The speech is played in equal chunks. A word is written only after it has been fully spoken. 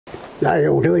How you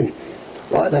all doing?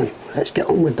 Right then, let's get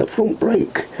on with the front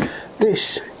brake.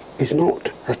 This is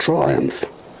not a Triumph.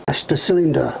 That's the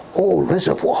cylinder or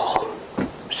reservoir.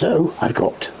 So I've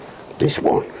got this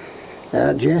one.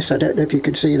 And yes, I don't know if you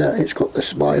can see that, it's got the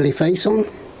smiley face on.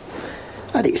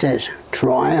 And it says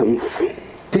Triumph.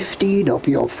 15 of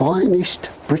your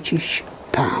finest British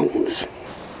pounds.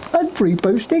 And free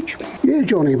postage. Yeah,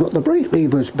 Johnny, but the brake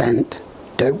lever's bent.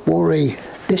 Don't worry,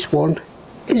 this one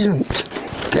isn't.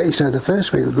 Okay, so the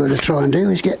first thing we're going to try and do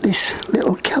is get this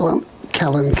little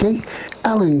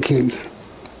Allen key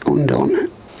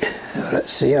undone.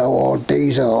 Let's see how hard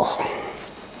these are.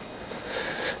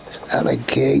 Allen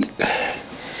key.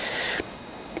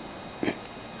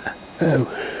 Oh,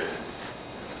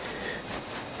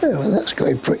 well, that's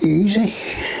going pretty easy.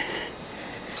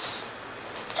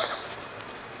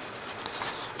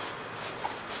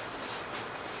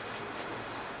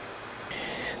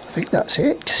 I think that's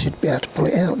it. Should be able to pull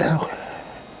it out now.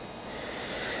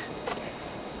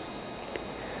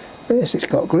 Yes, it's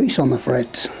got grease on the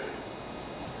threads.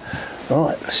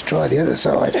 Right, let's try the other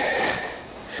side.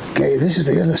 Okay, this is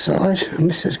the other side, and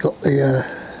this has got the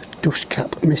dust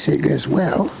cap missing as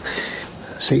well.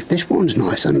 Let's see if this one's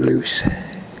nice and loose.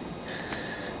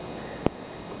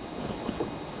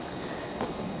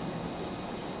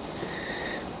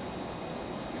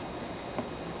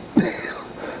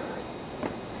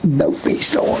 Nope,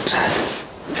 it's not.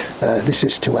 This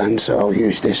is two hands, so I'll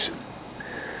use this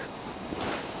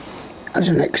as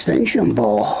an extension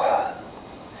bar.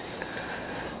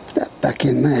 Put that back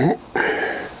in there.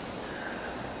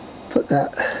 Put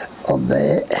that on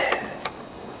there.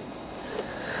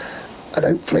 And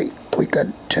hopefully we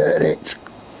can turn it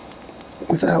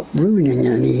without ruining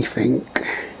anything.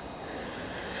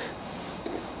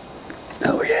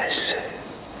 Oh yes.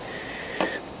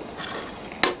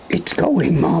 It's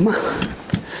going, Mama.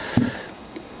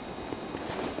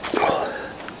 Oh,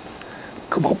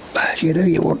 come on, you know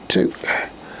you want to.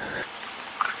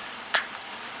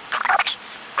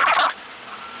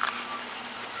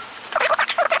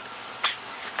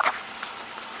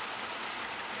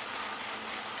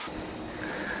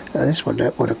 Now, this one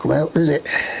don't want to come out, does it?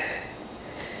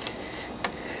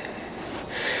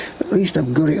 At least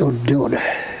I've got it undone.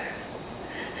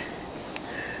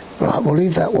 Right, we'll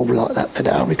leave that one like that for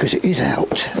now because it is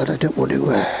out and I don't want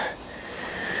to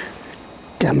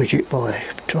damage it by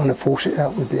trying to force it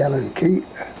out with the Allen key.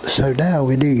 So now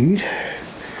we need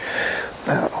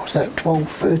about, what's that, 12,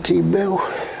 13 mil?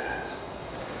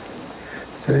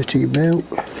 13 mil?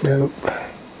 Nope.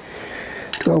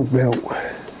 12 mil.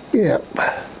 Yep.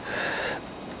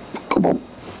 Come on.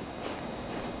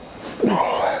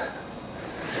 Oh,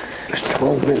 that's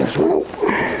 12 mil as well.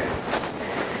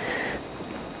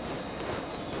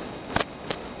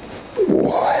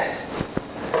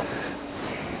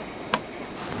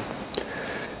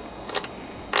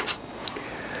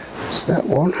 That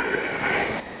one.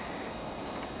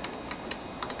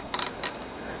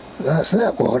 That's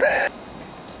that one.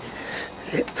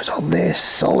 It was on there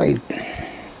solid.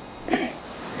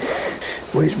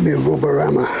 Where's my rubber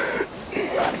hammer?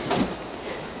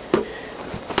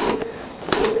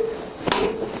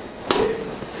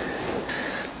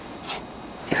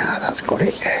 Ah, that's got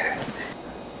it.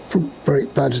 Front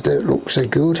brake pads don't look so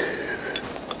good.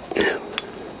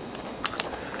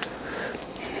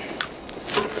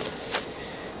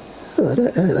 I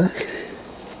don't know that.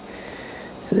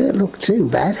 They don't look too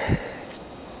bad.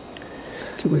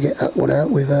 Can we get that one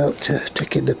out without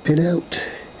taking the pin out?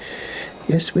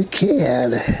 Yes, we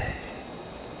can.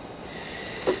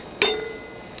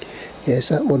 Yes,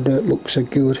 that one don't look so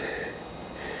good.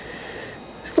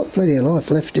 It's got plenty of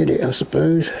life left in it, I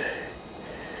suppose.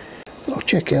 I'll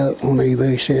check out on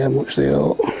eBay, see how much they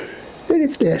are. And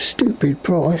if they're a stupid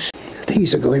price,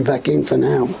 these are going back in for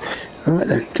now. Right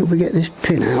then, can we get this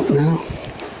pin out now?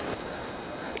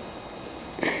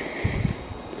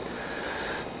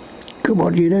 Come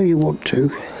on, you know you want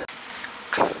to.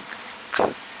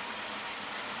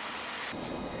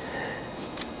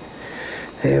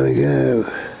 There we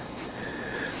go.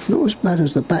 Not as bad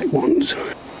as the back ones.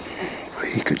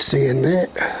 You could see in there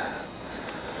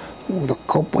all the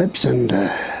cobwebs and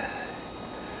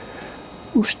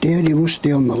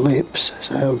rusty on the lips,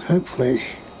 so hopefully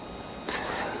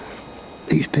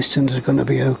these pistons are going to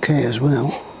be okay as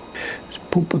well. Let's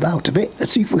pump about a bit,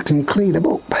 let's see if we can clean them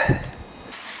up.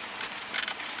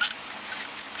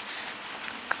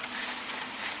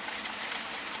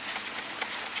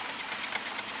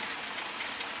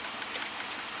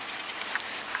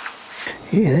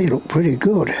 Yeah, they look pretty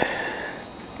good.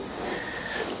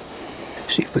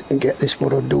 See if we can get this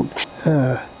one undone.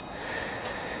 They're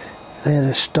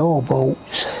the star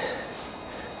bolts.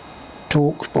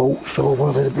 Torx bolts or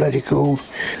whatever they're bloody called.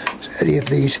 So any of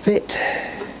these fit.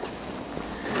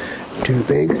 Too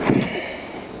big.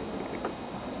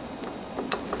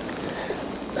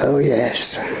 Oh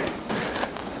yes.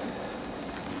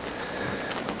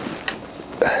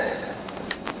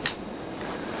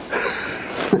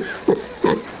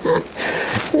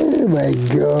 Oh my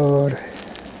god.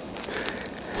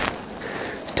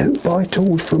 Don't buy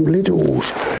tools from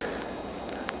Lidl's.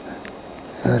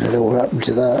 I don't know what happened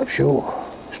to that, I'm sure.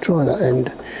 Let's try that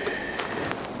end.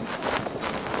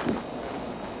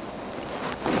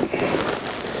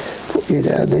 Put you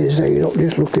down there so you're not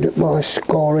just looking at my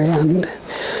scarry hand.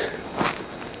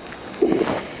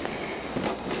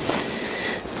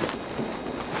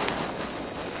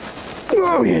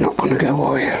 Oh, you're not going to go,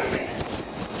 are you?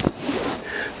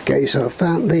 Okay, so I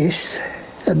found this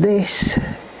and this.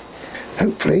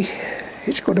 Hopefully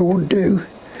it's going to undo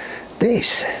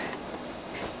this.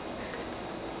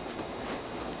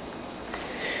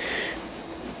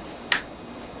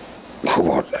 Come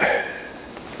on.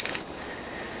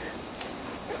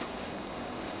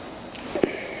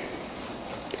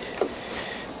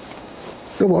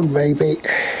 Come on, baby.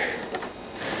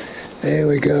 There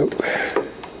we go.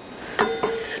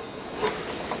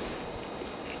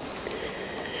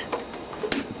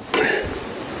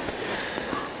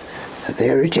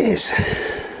 There it is.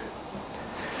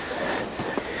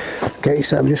 Okay,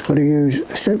 so I'm just going to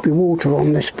use soapy water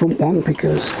on this front one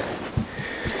because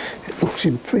it looks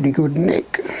in pretty good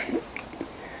nick.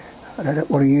 And I don't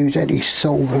want to use any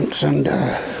solvents and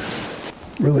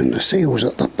ruin the seals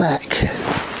at the back.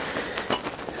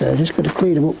 So I'm just going to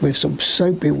clean them up with some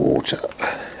soapy water.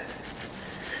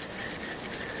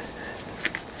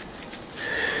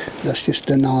 That's just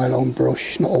a nylon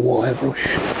brush, not a wire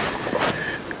brush.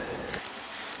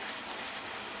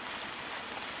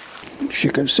 As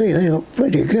you can see, they look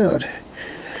pretty good.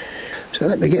 So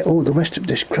let me get all the rest of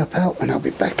this crap out and I'll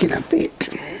be back in a bit.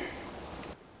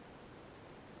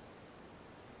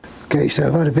 Okay, so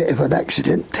I've had a bit of an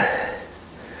accident.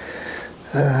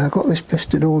 I got this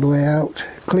piston all the way out,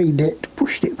 cleaned it,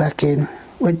 pushed it back in,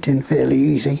 went in fairly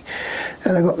easy.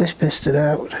 And I got this piston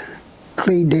out,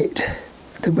 cleaned it,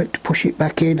 then went to push it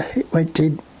back in, it went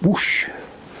in, whoosh.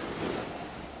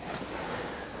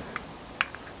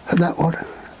 And that one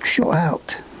shot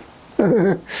out.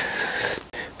 But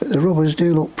the rubbers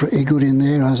do look pretty good in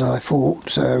there as I thought,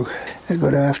 so I'm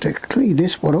going to have to clean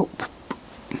this one up.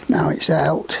 Now it's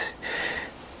out,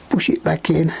 push it back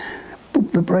in,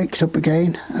 bump the brakes up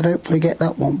again and hopefully get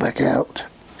that one back out.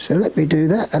 So let me do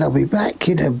that and I'll be back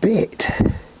in a bit.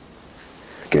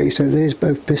 Okay, so there's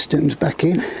both pistons back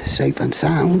in, safe and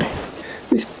sound.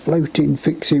 This floating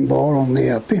fixing bar on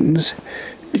the pins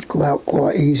did come out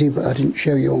quite easy, but I didn't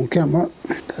show you on camera.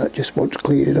 I just want to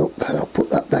clean it up and I'll put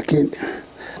that back in.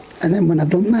 And then when I've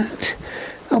done that,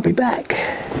 I'll be back.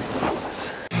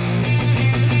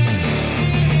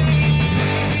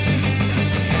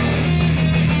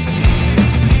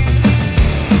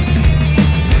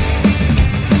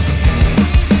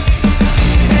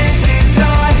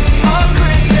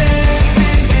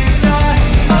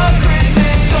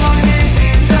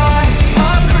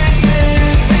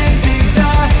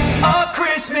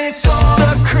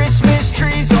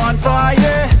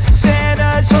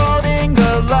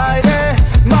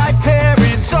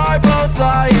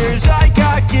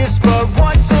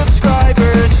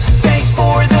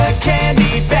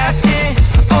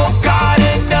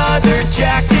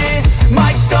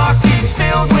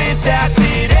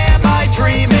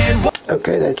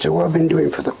 Okay then, so what I've been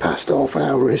doing for the past half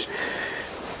hour is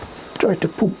try to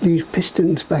pump these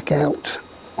pistons back out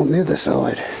on the other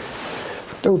side.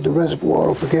 Filled the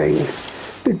reservoir up again,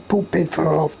 been pumping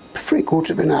for 3/4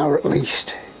 of an hour at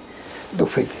least,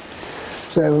 nothing.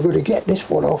 So we're going to get this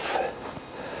one off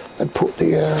and put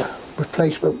the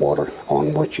replacement one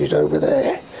on, which is over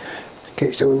there.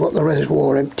 Okay, so we've got the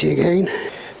reservoir empty again.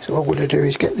 So what I'm going to do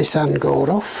is get this handguard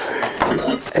off,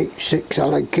 H6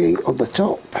 Allen key on the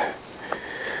top.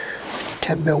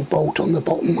 10mm bolt on the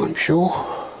bottom, I'm sure.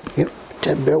 Yep,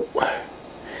 10mm.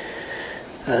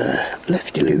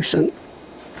 Lefty loosen.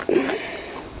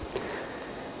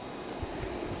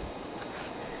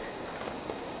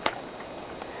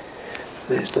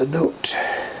 There's the nut.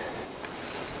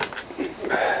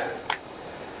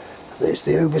 There's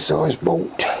the oversized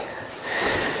bolt.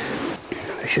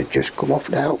 It should just come off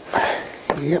now.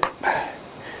 Yep.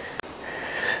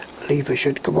 Lever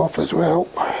should come off as well.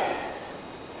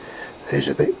 There's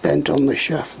a bit bent on the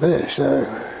shaft there, so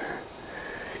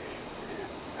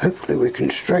hopefully we can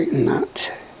straighten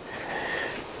that.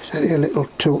 It's only a little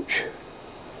touch.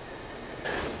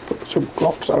 Put some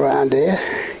cloths around here.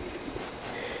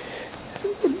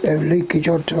 no leakage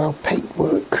onto our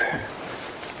paintwork.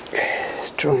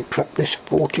 Try and crack this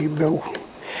 14mm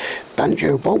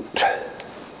banjo bolt. There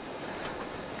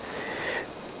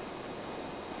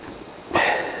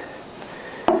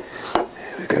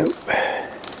we go.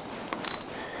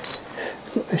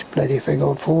 Got this bloody thing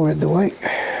on forward in the way.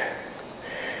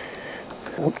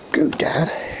 Won't go down.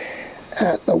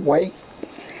 Out the way.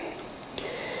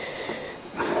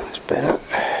 That's better.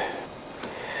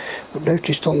 I've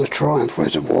noticed on the Triumph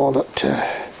reservoir that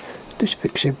this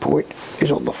fixing point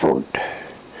is on the front,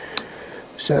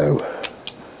 so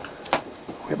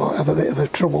we might have a bit of a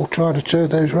trouble trying to turn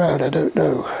those round. I don't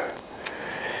know.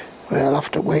 Well, I'll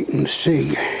have to wait and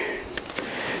see.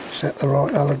 Is that the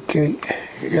right Allen key?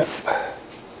 Yep.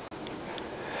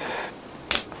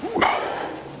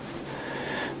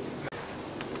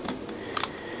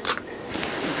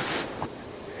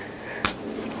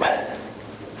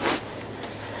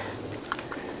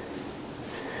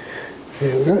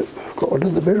 There we go, got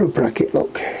another mirror bracket,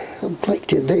 look, I'm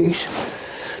collecting these.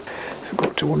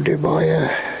 Forgot to undo my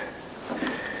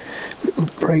little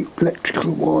brake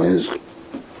electrical wires.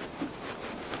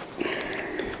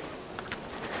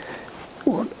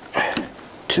 1,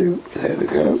 2, there we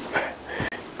go.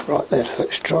 Right then,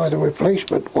 let's try the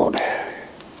replacement one.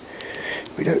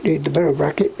 We don't need the mirror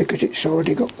bracket because it's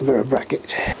already got the mirror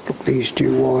bracket. Put these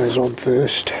 2 wires on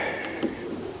first.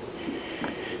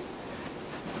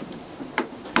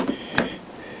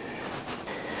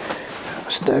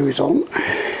 Those on,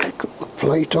 got the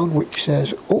plate on which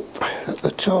says up at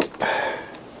the top.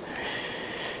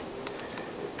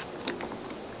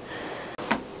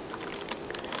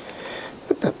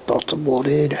 Put the bottom one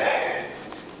in. It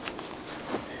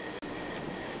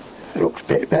looks a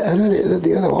bit better, doesn't it, than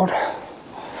the other one.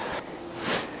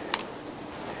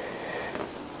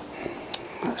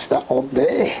 That's that on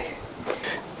there.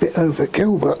 Bit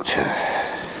overkill, but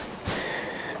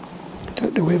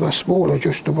don't know where my small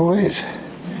adjustable is.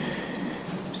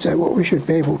 So what we should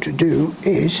be able to do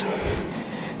is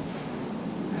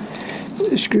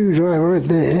put the screwdriver in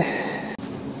there,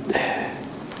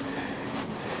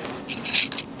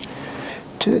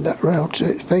 turn that round so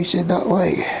it's facing that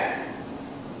way.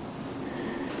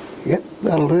 Yep,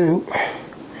 that'll do.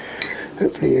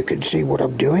 Hopefully you can see what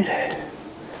I'm doing.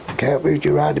 Okay, I've moved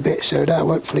you around a bit so now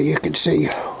hopefully you can see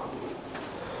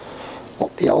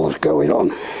what the hell's going on.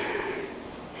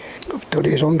 What I've done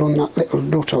is undone that little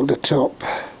nut on the top,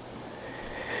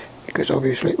 because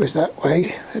obviously it was that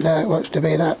way and now it wants to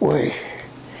be that way.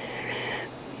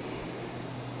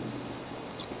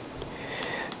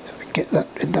 So we get that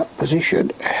in that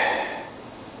position.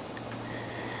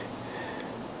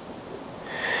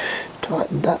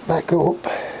 Tighten that back up.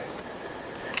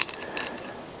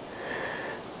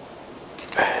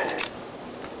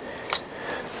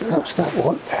 That's that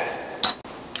one.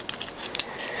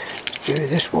 Let's do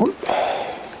this one.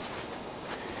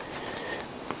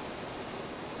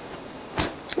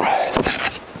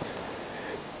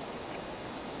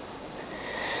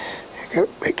 Go,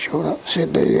 make sure that's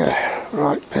in the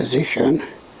right position.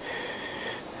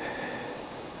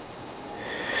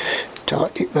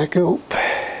 Tighten it back up.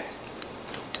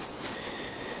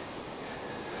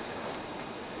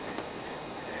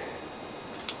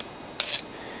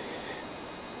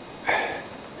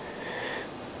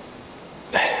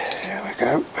 There we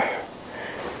go.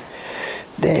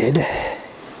 Then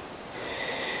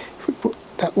if we put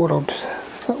that one on,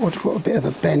 that one's got a bit of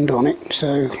a bend on it,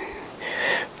 so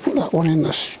put that one in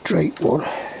the straight one.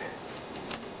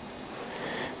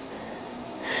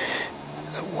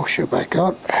 The washer back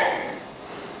on.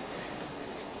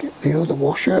 Get the other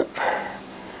washer.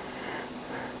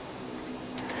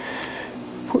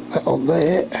 Put that on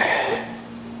there.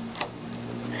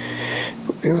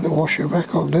 Put the other washer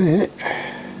back on there.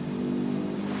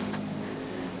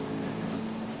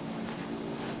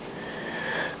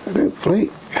 And hopefully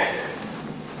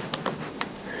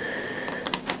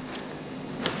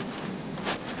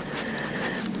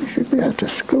should be able to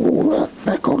screw all that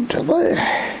back onto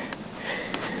there.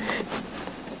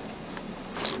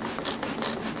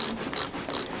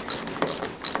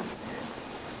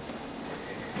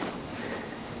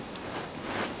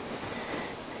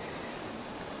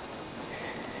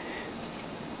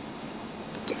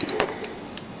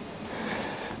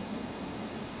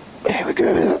 There we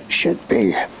go, that should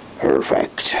be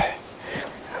perfect.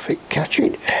 I think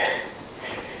catching.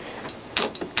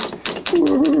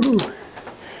 Woo.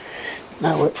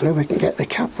 Now hopefully we can get the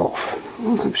cap off.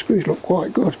 Oh, them screws look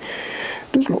quite good.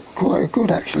 Does look quite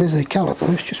good actually, the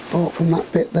calipers, just apart from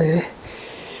that bit there.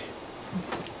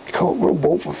 Can't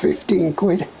rumble for 15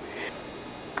 quid.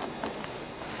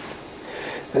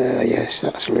 Yes,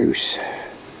 that's loose.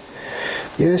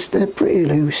 Yes, they're pretty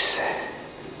loose.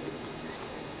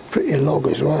 Pretty long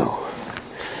as well.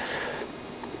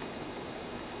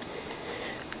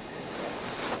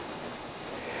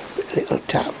 Little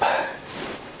tap.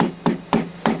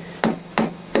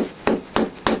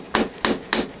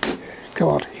 Come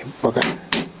on, you bugger.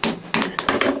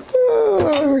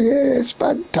 Oh yes,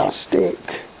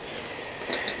 fantastic.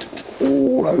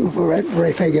 All over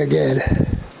everything again.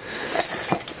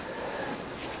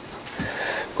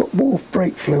 Got more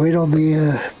brake fluid on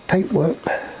the paintwork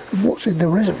than what's in the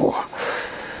reservoir.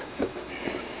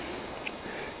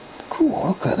 Cool,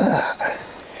 look at that.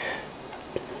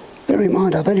 Bear in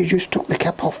mind, I've only just took the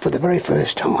cap off for the very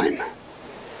first time.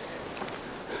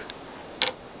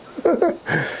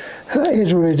 That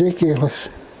is ridiculous.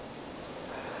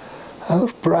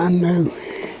 That's brand new.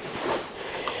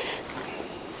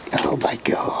 Oh my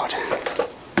god.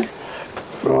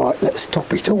 Right, let's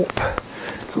top it up.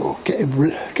 Cool,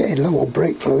 getting low on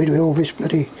brake fluid with all this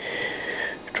bloody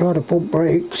trying to pump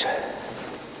brakes.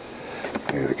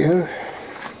 There we go.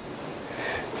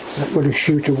 Is that going to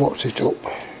shoot or what's it up?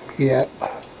 Yeah.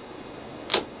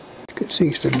 You can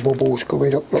see some bubbles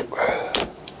coming up, look.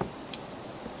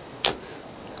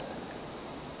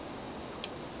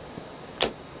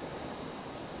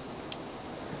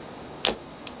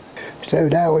 So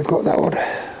now we've got that one.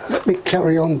 Let me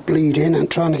carry on bleeding and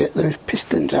trying to get those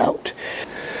pistons out.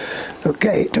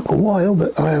 Okay, it took a while,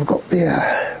 but I have got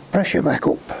the pressure back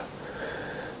up.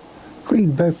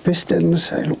 Cleaned both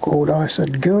pistons, they look all nice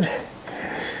and good.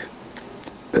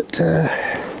 But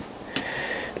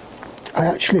I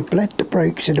actually bled the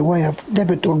brakes in a way I've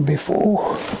never done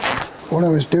before. What I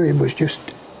was doing was just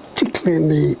tickling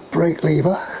the brake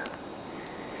lever.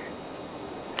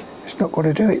 It's not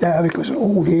going to do it now because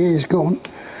all the air's gone.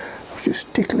 I was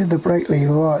just tickling the brake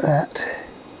lever like that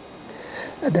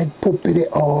and then pumping it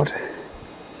hard,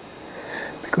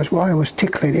 because while I was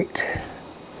tickling it,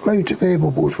 loads of air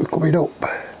bubbles were coming up,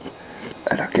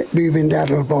 and I kept moving the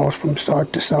handlebars from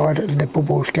side to side and the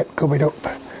bubbles kept coming up,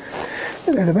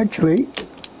 and then eventually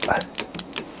I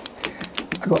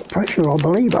got pressure on the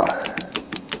lever.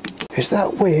 Is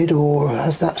that weird, or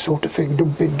has that sort of thing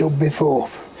been done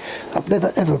before? I've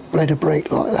never ever bled a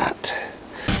brake like that.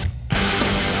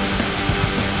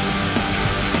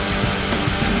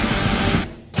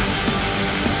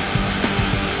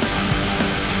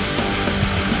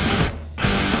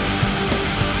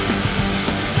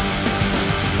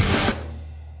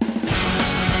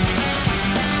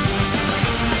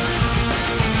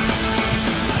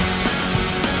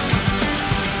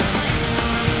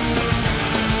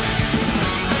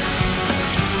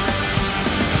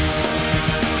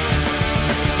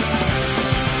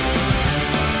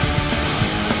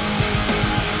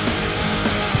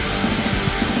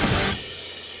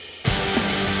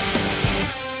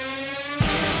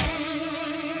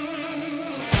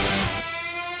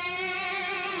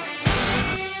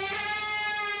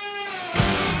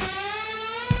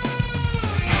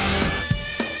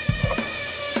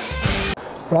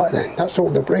 Right then, that's all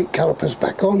the brake calipers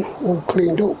back on, all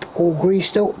cleaned up, all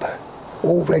greased up,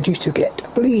 all ready to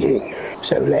get bleeding.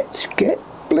 So let's get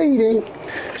bleeding.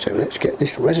 So let's get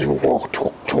this reservoir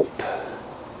topped up.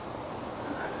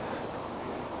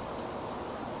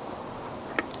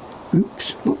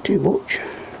 Oops, not too much.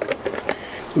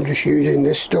 I'm just using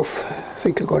this stuff. I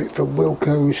think I got it from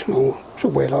Wilco's or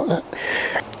somewhere like that.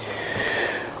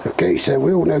 Okay, so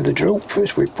we all know the drill.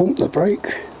 First we pump the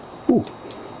brake. Ooh.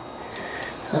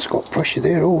 That's got pressure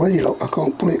there already, look, I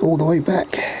can't pull it all the way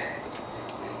back.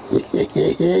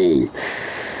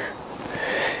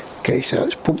 Okay, so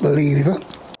let's pump the lever.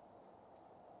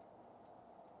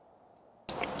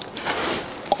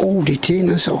 Hold it in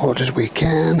as hard as we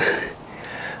can.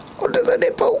 Under the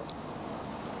nipple.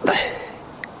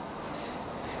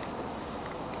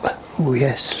 Oh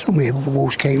yes, some of the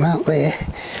bubbles came out there.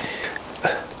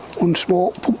 Once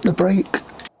more, pump the brake.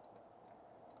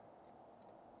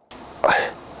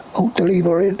 Hold the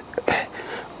lever in,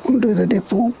 under the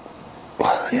nipple.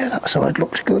 Yeah, that side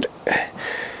looks good.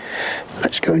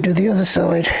 Let's go and do the other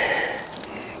side.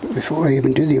 But before I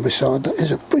even do the other side, that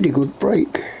is a pretty good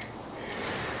brake.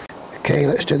 Okay,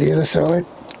 let's do the other side.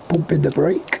 Pump in the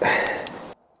brake.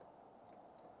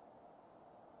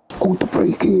 Hold the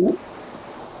brake in,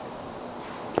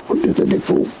 under the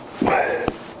nipple.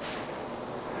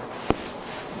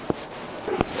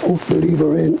 Hold the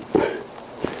lever in.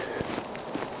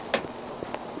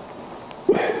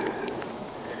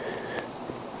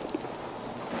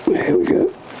 There we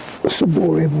go. Some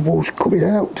more air bubbles coming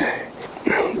out.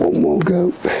 One more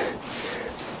go.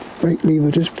 Brake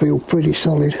lever does feel pretty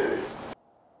solid.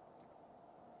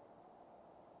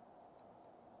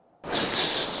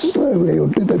 slowly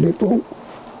under the nipple,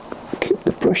 keep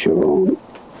the pressure on.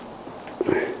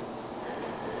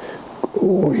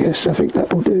 Oh yes, I think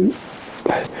that will do.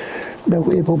 No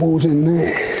air bubbles in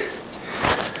there.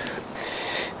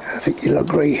 I think you'll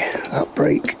agree that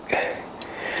brake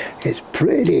is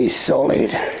pretty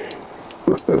solid.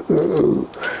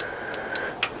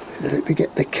 Let me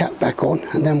get the cap back on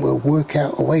and then we'll work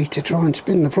out a way to try and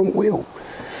spin the front wheel.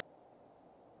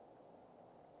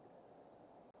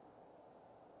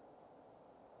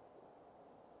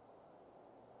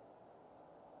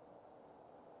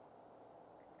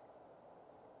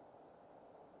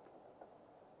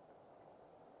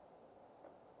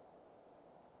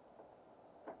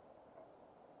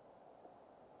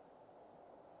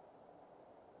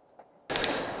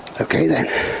 Okay then,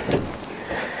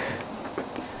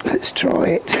 let's try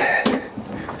it.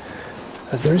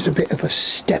 There is a bit of a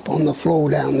step on the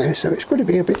floor down there, so it's going to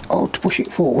be a bit hard to push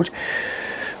it forward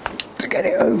to get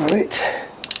it over it.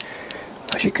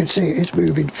 As you can see, it is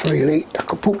moving freely. I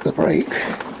can pump the brake,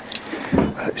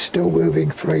 but it's still moving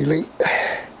freely.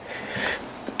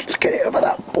 Just get it over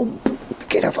that bump.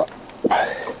 Get over.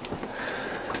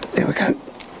 There we go.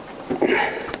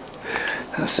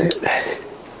 That's it.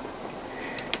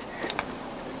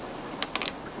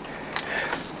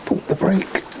 Pump the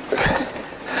brake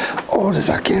hard as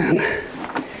I can,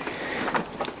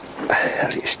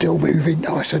 and it's still moving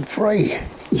nice and free.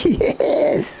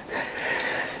 Yes,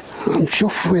 I'm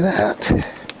chuffed with that.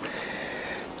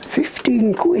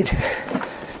 15 quid,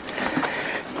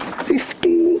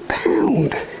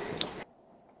 £15.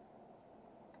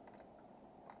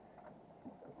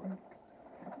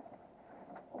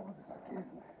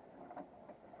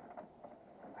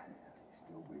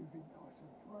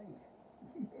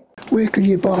 Where can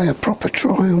you buy a proper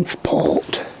Triumph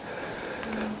part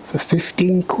for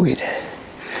 15 quid?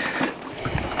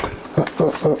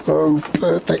 Oh,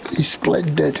 perfectly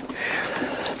splendid.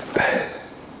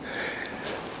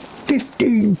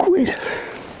 15 quid.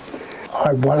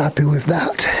 I'm well happy with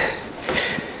that.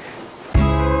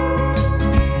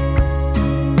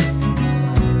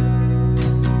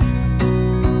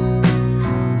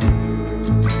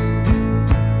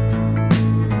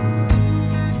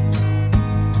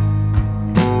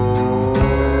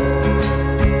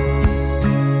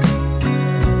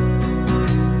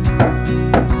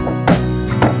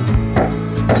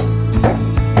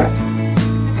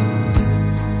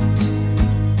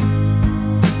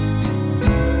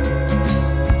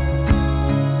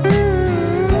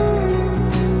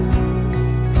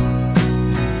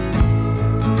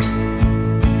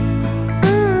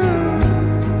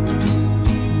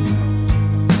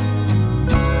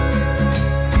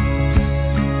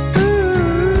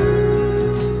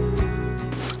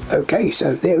 Okay,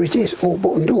 so there it is, all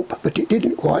buttoned up, but it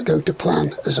didn't quite go to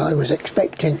plan as I was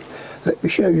expecting. Let me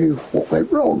show you what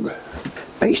went wrong.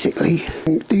 Basically,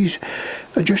 these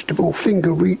adjustable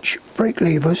finger reach brake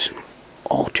levers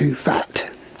are too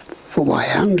fat for my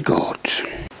hand guards.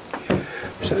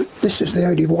 So this is the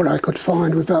only one I could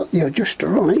find without the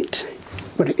adjuster on it,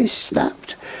 but it is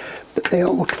snapped. But they are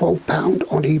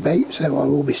 £12 on eBay, so I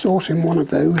will be sourcing one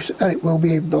of those, and it will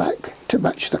be in black to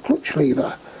match the clutch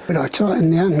lever. When I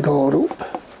tightened the handguard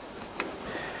up,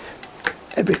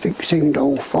 everything seemed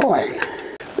all fine.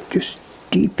 But just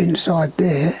deep inside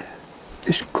there,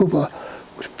 this cover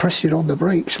was pressing on the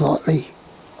brake slightly,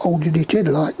 holding it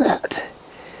in like that.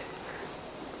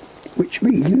 Which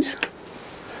means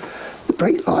the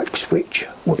brake light switch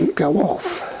wouldn't go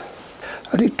off.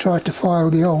 I did try to file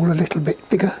the hole a little bit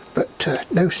bigger, but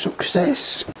no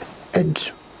success.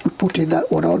 Hence putting that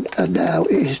one on, and now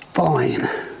it is fine.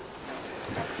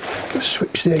 Just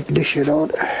switch the ignition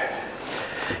on,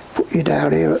 put you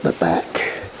down here at the back,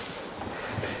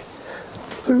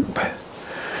 oop,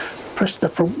 press the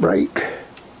front brake,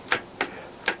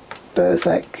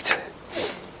 perfect.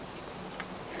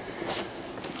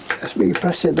 That's me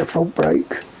pressing the front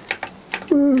brake.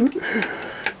 1,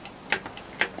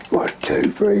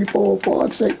 2, 3, 4,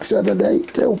 5, 6, 7, 8,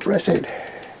 still pressing.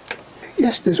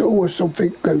 Yes, there's always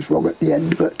something goes wrong at the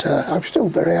end, but I'm still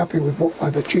very happy with what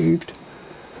I've achieved.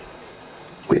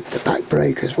 With the back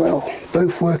brake as well,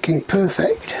 both working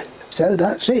perfect. So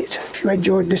that's it. If you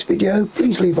enjoyed this video,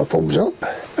 please leave a thumbs up.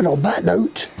 And on that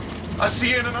note, I'll see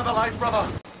you in another life, brother.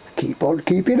 Keep on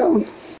keeping on.